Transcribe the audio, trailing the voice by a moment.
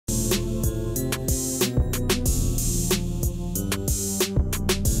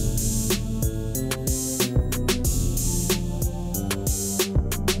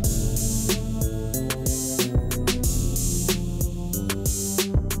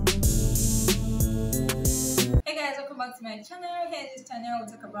back to my channel. Here in this channel we'll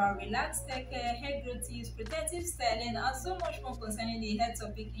talk about relaxed hair growth tips, protective styling, and so much more concerning the hair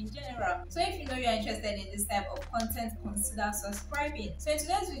topic in general. So if you know you're interested in this type of content, consider subscribing. So in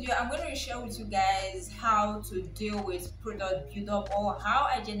today's video I'm going to share with you guys how to deal with product buildup, or how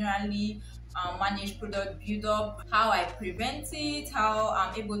I generally manage product buildup, how I prevent it, how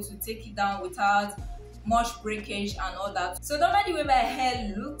I'm able to take it down without much breakage and all that. So normally the way my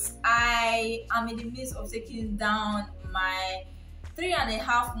hair looks, I am in the midst of taking down my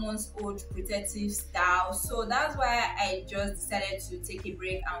 3.5 months old protective style. So that's why I just decided to take a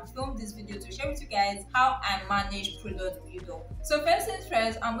break and film this video to share with you guys how I manage product buildup. So first things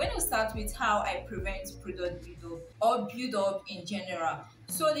first, I'm going to start with how I prevent product buildup or buildup in general.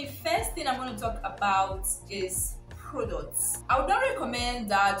 So the first thing I'm going to talk about is products. I would not recommend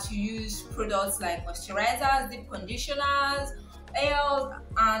that you use products like moisturizers, deep conditioners, oils,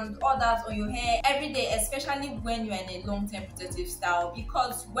 and all that on your hair every day, especially when you're in a long-term protective style,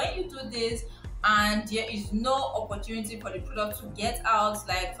 because when you do this and there is no opportunity for the product to get out,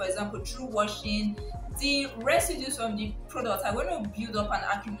 like for example through washing, the residues from the product are going to build up and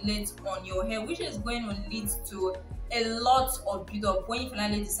accumulate on your hair, which is going to lead to a lot of build-up when you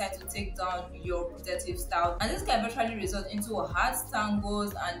finally decide to take down your protective style, and this can eventually result into hard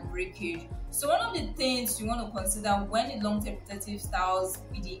tangles and breakage. So one of the things you want to consider when in long-term protective styles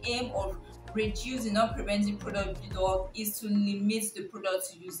with the aim of reducing or preventing product build-up is to limit the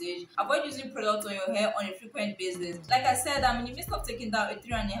product usage. Avoid using products on your hair on a frequent basis. Like I said, I'm in the midst of taking down a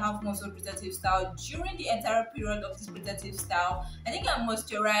 3.5 months old protective style. During the entire period of this protective style, I think I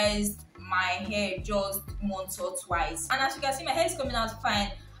moisturized my hair just once or twice, and as you can see, my hair is coming out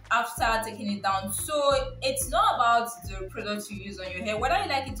fine after taking it down. So it's not about the products you use on your hair, whether you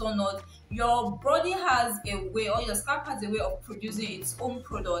like it or not. Your body has a way, or your scalp has a way of producing its own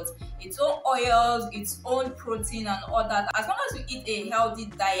products, its own oils, its own protein and all that. As long as you eat a healthy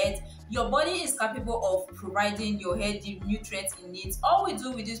diet, your body is capable of providing your hair the nutrients it needs. All we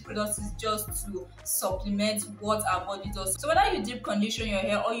do with these products is just to supplement what our body does. So whether you deep condition your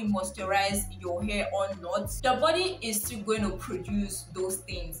hair or you moisturize your hair or not, your body is still going to produce those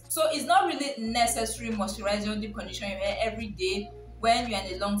things. So it's not really necessary moisturizing or deep condition your hair every day when you're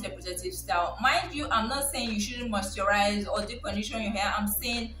in a long-term protective style. Mind you, I'm not saying you shouldn't moisturize or deep condition your hair. I'm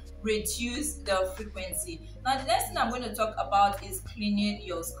saying reduce the frequency. Now the next thing I'm going to talk about is cleaning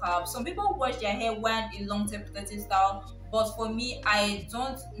your scalp. Some people wash their hair when in long-term protective style, but for me, I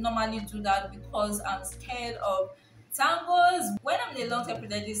don't normally do that because I'm scared of tangles when I'm in a long-term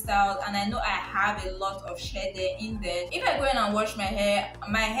protective style, and I know I have a lot of hair there in there. If I go in and wash my hair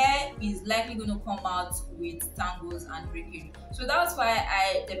is likely going to come out with tangles and breakage. So that's why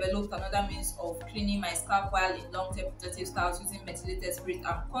I developed another means of cleaning my scalp while in long-term protective styles using methylated spirit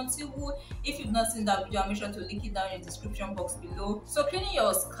and cotton wool. If you've not seen that video, I'll make sure to link it down in the description box below. So cleaning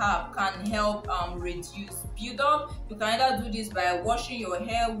your scalp can help reduce buildup. You can either do this by washing your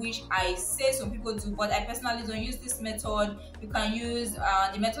hair, which I say some people do, but I personally don't use this method. You can use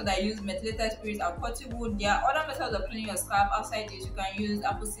the method I use, methylated spirit and cotton wool. There are other methods of cleaning your scalp outside this. You can use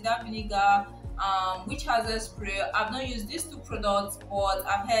apple cider vinegar, which has a spray. I've not used these two products, but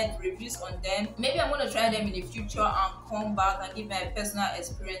I've heard reviews on them. Maybe I'm going to try them in the future and come back and give my personal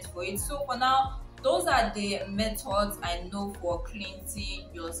experience for it. So for now, those are the methods I know for cleansing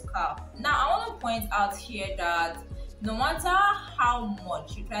your scalp. Now I want to point out here that no matter how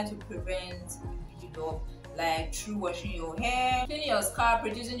much you try to prevent buildup, like through washing your hair, cleaning your scalp,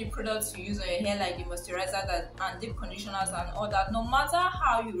 reducing the products you use on your hair like the moisturizers and deep conditioners and all that, no matter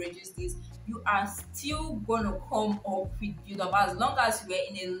how you reduce this, you are still going to come up with buildup as long as you are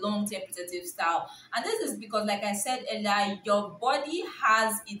in a long-term protective style. And this is because, like I said earlier, your body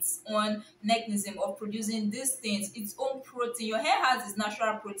has its own mechanism of producing these things, its own protein. Your hair has its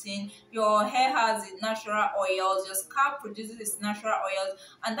natural protein, your hair has its natural oils, your scalp produces its natural oils,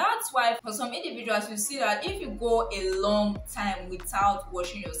 and that's why for some individuals you see that if you go a long time without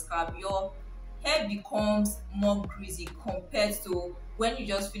washing your scalp, your hair becomes more greasy compared to when you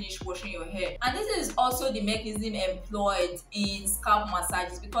just finish washing your hair. And this is also the mechanism employed in scalp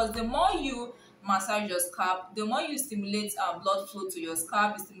massages, because the more you massage your scalp, the more you stimulate blood flow to your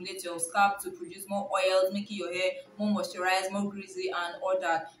scalp, you stimulate your scalp to produce more oils, making your hair more moisturized, more greasy and all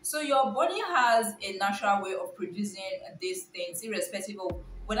that. So your body has a natural way of producing these things irrespective of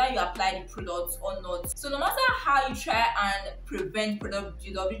whether you apply the products or not. So no matter how you try and prevent product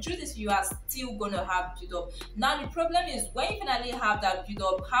buildup, the truth is you are still going to have buildup. Now the problem is when you finally have that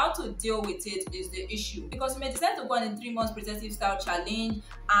buildup, how to deal with it is the issue, because you may decide to go on a 3 months protective style challenge,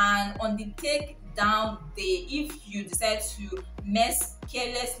 and on the take down day, if you decide to mess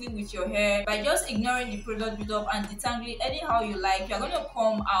carelessly with your hair by just ignoring the product buildup and detangling anyhow you like, you're going to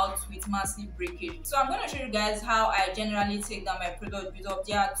come out with massive breakage. So I'm going to show you guys how I generally take down my product buildup.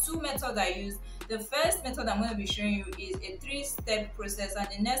 There are two methods I use. The first method I'm going to be showing you is a 3-step process, and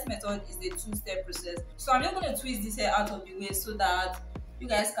the next method is the 2-step process. So I'm just going to twist this hair out of the way so that you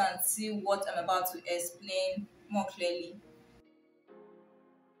guys can see what I'm about to explain more clearly.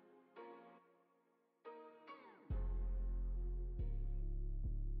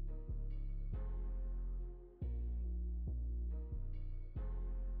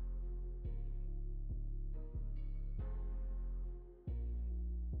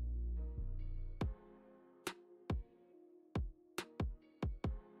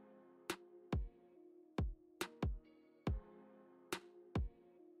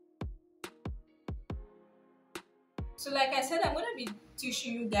 So like I said, I'm going to be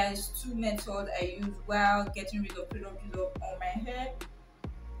teaching you guys two methods I use while getting rid of product buildup on my hair.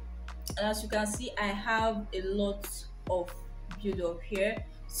 And as you can see, I have a lot of buildup here.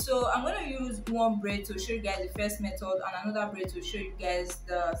 So I'm going to use one braid to show you guys the first method and another braid to show you guys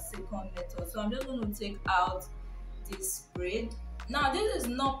the second method. So I'm just going to take out this braid. Now this is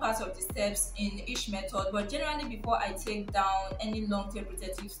not part of the steps in each method, but generally before I take down any long tail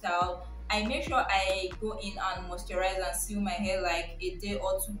protective style, I make sure I go in and moisturize and seal my hair like a day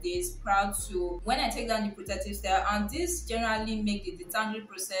or 2 days prior to when I take down the protective style, and this generally make the detangling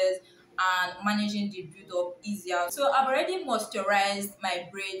process and managing the build-up easier. So I've already moisturized my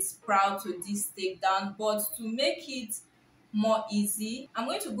braids prior to this takedown, but to make it more easy, I'm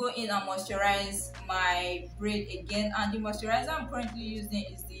going to go in and moisturize my braid again, and the moisturizer I'm currently using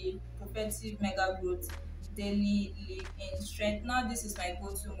is the Profectiv Mega Growth Daily Leave-In Strengthener. This is my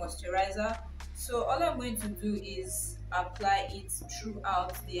go-to moisturizer. So all I'm going to do is apply it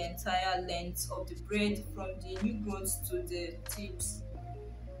throughout the entire length of the braid, from the new growths to the tips.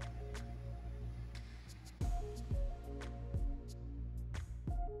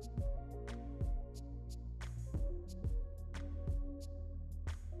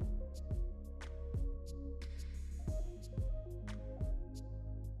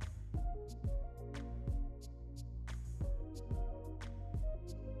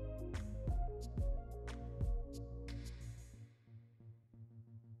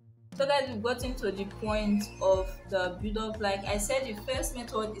 So guys, we've gotten to the point of the build-up. Like I said, the first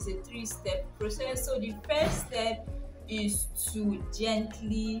method is a 3-step process. So the first step is to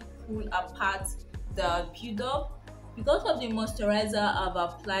gently pull apart the build-up. Because of the moisturizer I've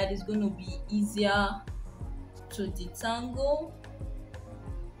applied, it's going to be easier to detangle.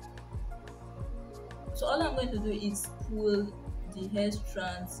 So all I'm going to do is pull the hair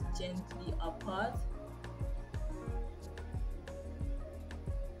strands gently apart.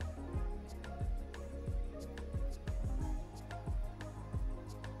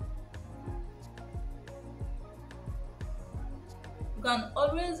 You can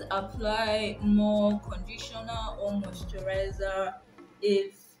always apply more conditioner or moisturizer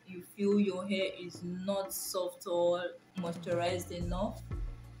if you feel your hair is not soft or moisturized enough.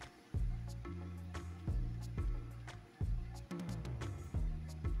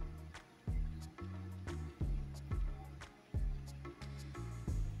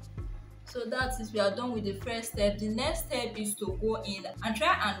 So that is, we are done with the first step. The next step is to go in and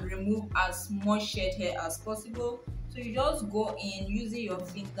try and remove as much shed hair as possible. So you just go in using your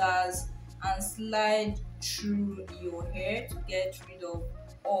fingers and slide through your hair to get rid of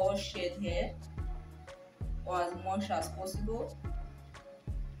all shed hair, or as much as possible.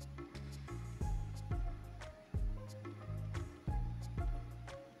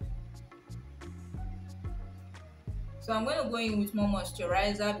 So I'm going to go in with more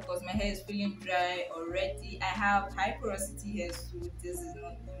moisturizer because my hair is feeling dry already. I have high porosity hair, so this is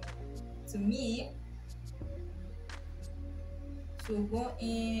not new to me. So go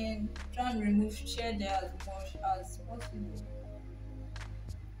in, try and remove shed hair as much as possible.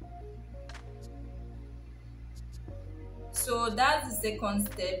 So that's the second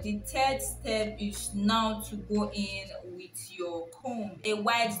step. The third step is now to go in with your comb, a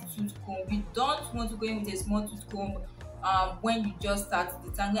wide tooth comb. You don't want to go in with a small tooth comb when you just start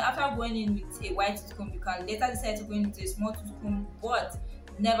detangling. After going in with a wide tooth comb, you can later decide to go in with a small tooth comb, but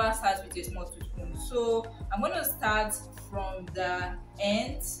never start with a small tooth comb. So I'm going to start from the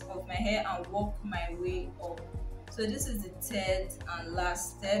end of my hair and work my way up. So this is the third and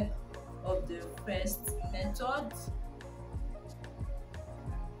last step of the first method.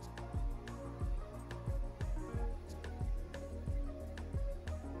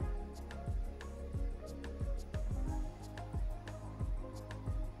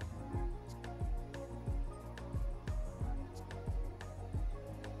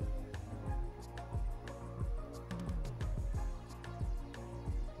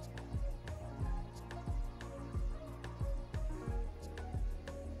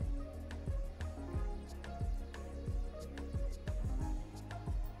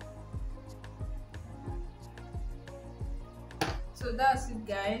 So that's it,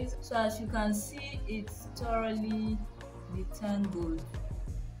 guys. So as you can see, it's thoroughly detangled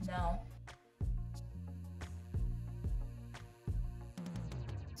now.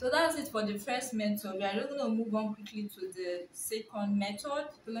 So that's it for the first method. We are just going to move on quickly to the second method.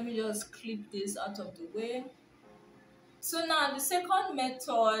 So let me just clip this out of the way. So now the second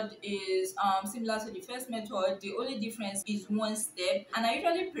method is similar to the first method. The only difference is one step, and I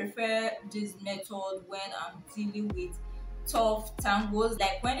usually prefer this method when I'm dealing with tough tangles,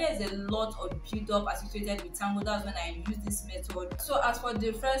 like when there's a lot of build-up associated with tangle. That's when I use this method. So as for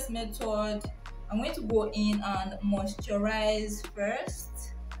the first method, I'm going to go in and moisturize first.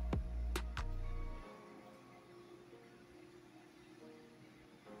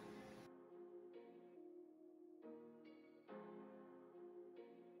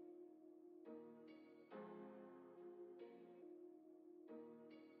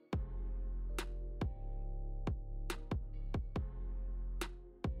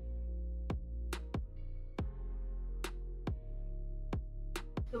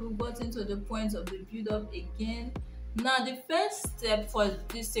 So we got into the point of the build-up again. Now the first step for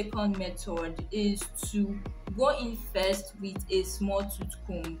this second method is to go in first with a small tooth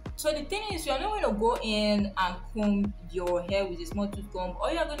comb. So the thing is, you're not going to go in and comb your hair with a small tooth comb.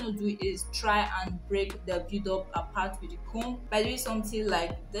 All you're going to do is try and break the build-up apart with the comb by doing something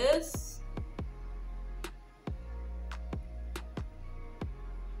like this.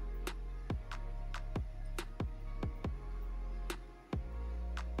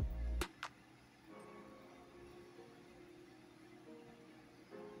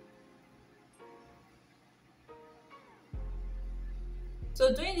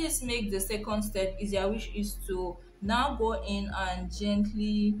 So doing this makes the second step easier, which is to now go in and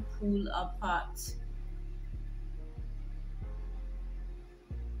gently pull apart.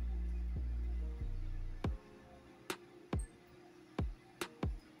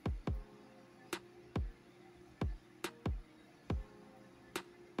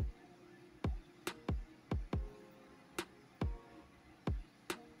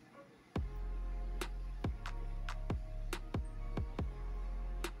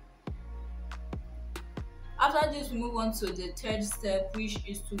 After this, we move on to the third step, which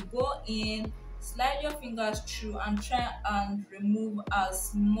is to go in, slide your fingers through and try and remove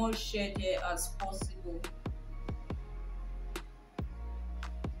as much shed hair as possible.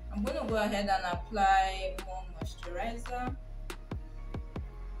 I'm going to go ahead and apply more moisturizer.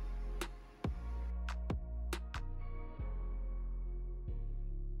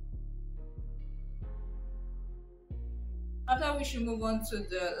 After which, we move on to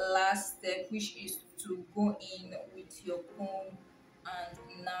the last step, which is to go in with your comb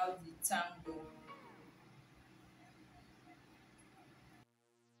and now detangle.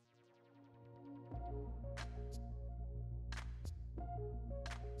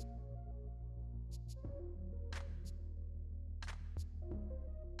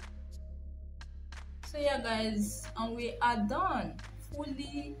 So yeah, guys, and we are done,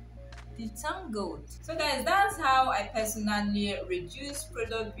 fully detangled. So guys, that's how I personally reduce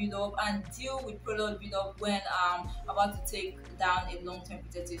product buildup and deal with product buildup when I'm about to take down a long-term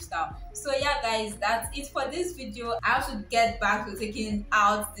protective style. So yeah, guys, that's it for this video. I have to get back to taking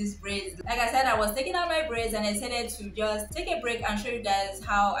out these braids. Like I said, I was taking out my braids and I decided to just take a break and show you guys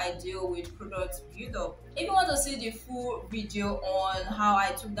how I deal with product buildup. If you want to see the full video on how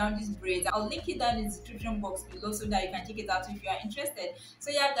I took down these braids, I'll link it down in the description box below so that you can check it out if you are interested.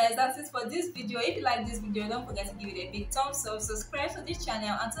 So yeah, guys, that's it for this video. If you like this video, don't forget to give it a big thumbs up, subscribe to this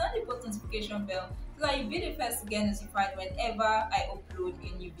channel and turn on the post notification bell so that you'll be the first to get notified whenever I upload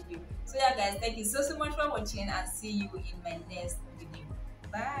a new video. So yeah, guys, thank you so much for watching and see you in my next video.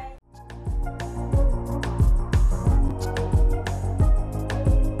 Bye.